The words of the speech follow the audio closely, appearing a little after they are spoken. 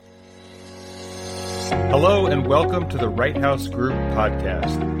Hello and welcome to the Right House Group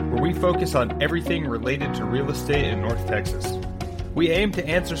podcast, where we focus on everything related to real estate in North Texas. We aim to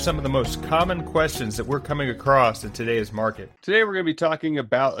answer some of the most common questions that we're coming across in today's market. Today we're going to be talking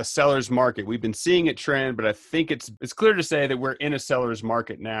about a seller's market. We've been seeing it trend, but I think it's clear to say that we're in a seller's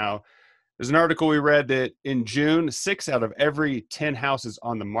market now. There's an article we read that in June, 6 out of every 10 houses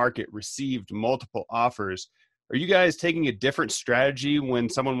on the market received multiple offers. Are you guys taking a different strategy when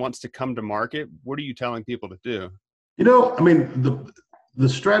someone wants to come to market? What are you telling people to do? The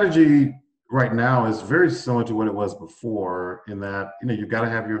strategy right now is very similar to what it was before in that, you've got to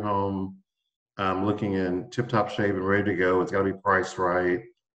have your home looking in tip-top shape and ready to go. It's got to be priced right.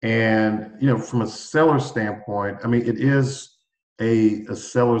 And, from a seller standpoint, it is a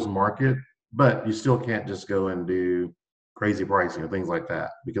seller's market, but you still can't just go and do crazy pricing or things like that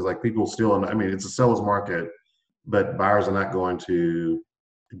because people still, it's a seller's market, but buyers are not going to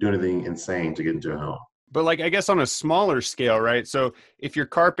do anything insane to get into a home. But I guess on a smaller scale, right? So if your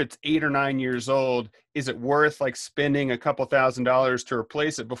carpet's 8 or 9 years old, is it worth spending a couple $1,000s to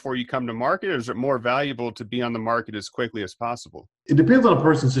replace it before you come to market? Or is it more valuable to be on the market as quickly as possible? It depends on a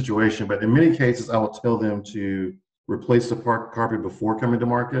person's situation, but in many cases, I will tell them to replace the carpet before coming to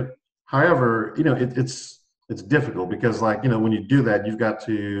market. However, it's difficult because when you do that, you've got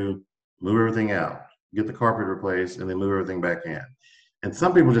to move everything out, get the carpet replaced, and then move everything back in. And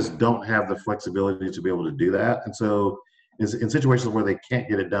some people just don't have the flexibility to be able to do that. And so in situations where they can't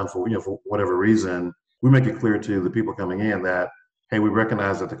get it done for whatever reason, we make it clear to the people coming in that, hey, we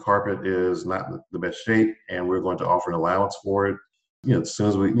recognize that the carpet is not the best shape and we're going to offer an allowance for it. As soon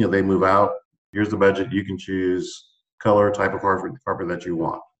as they move out, here's the budget. You can choose color, type of carpet that you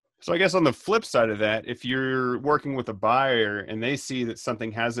want. So I guess on the flip side of that, if you're working with a buyer and they see that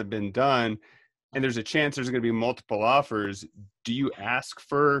something hasn't been done, and there's a chance there's going to be multiple offers, do you ask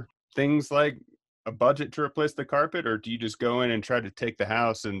for things like a budget to replace the carpet, or do you just go in and try to take the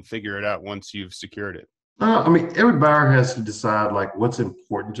house and figure it out once you've secured it? Every buyer has to decide what's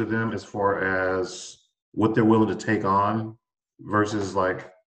important to them as far as what they're willing to take on versus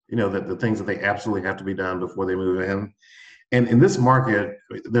the things that they absolutely have to be done before they move in. And in this market,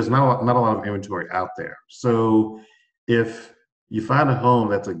 there's not a lot of inventory out there. So if you find a home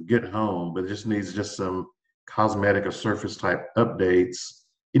that's a good home, but it just needs some cosmetic or surface type updates,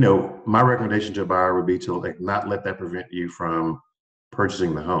 my recommendation to a buyer would be to not let that prevent you from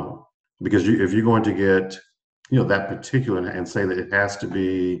purchasing the home. Because if you're going to get, that particular and say that it has to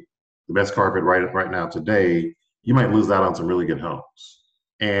be the best carpet right now today, you might lose out on some really good homes.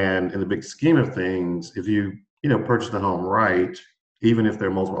 And in the big scheme of things, if you, purchase the home right, even if there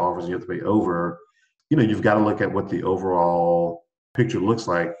are multiple offers and you have to pay over, you've got to look at what the overall picture looks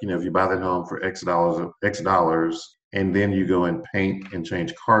like. If you buy that home for X dollars, and then you go and paint and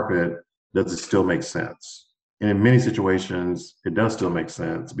change carpet, does it still make sense? And in many situations, it does still make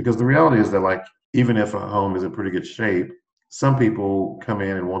sense because the reality is that even if a home is in pretty good shape, some people come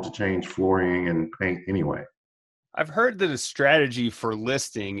in and want to change flooring and paint anyway. I've heard that a strategy for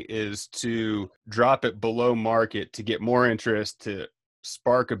listing is to drop it below market to get more interest, to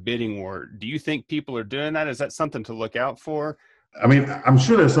spark a bidding war. Do you think people are doing that? Is that something to look out for? I'm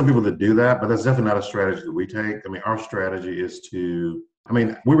sure there's some people that do that, but that's definitely not a strategy that we take. Our strategy is we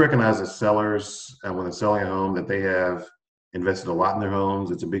recognize as sellers, when they're selling a home, that they have invested a lot in their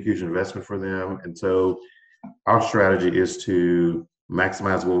homes. It's a big, huge investment for them. And so our strategy is to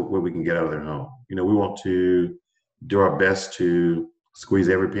maximize what we can get out of their home. We want to do our best to squeeze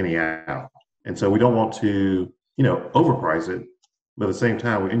every penny out. And so we don't want to, overprice it. But at the same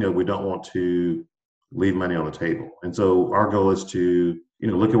time, we don't want to leave money on the table. And so our goal is to,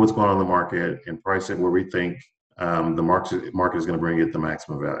 look at what's going on in the market and price it where we think the market is going to bring it the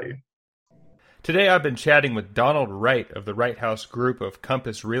maximum value. Today, I've been chatting with Donald Wright of the Right House Group of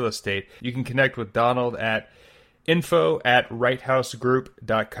Compass Real Estate. You can connect with Donald at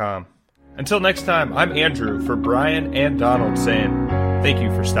info@righthousegroup.com. Until next time, I'm Andrew for Brian and Donald saying thank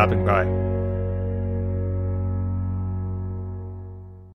you for stopping by.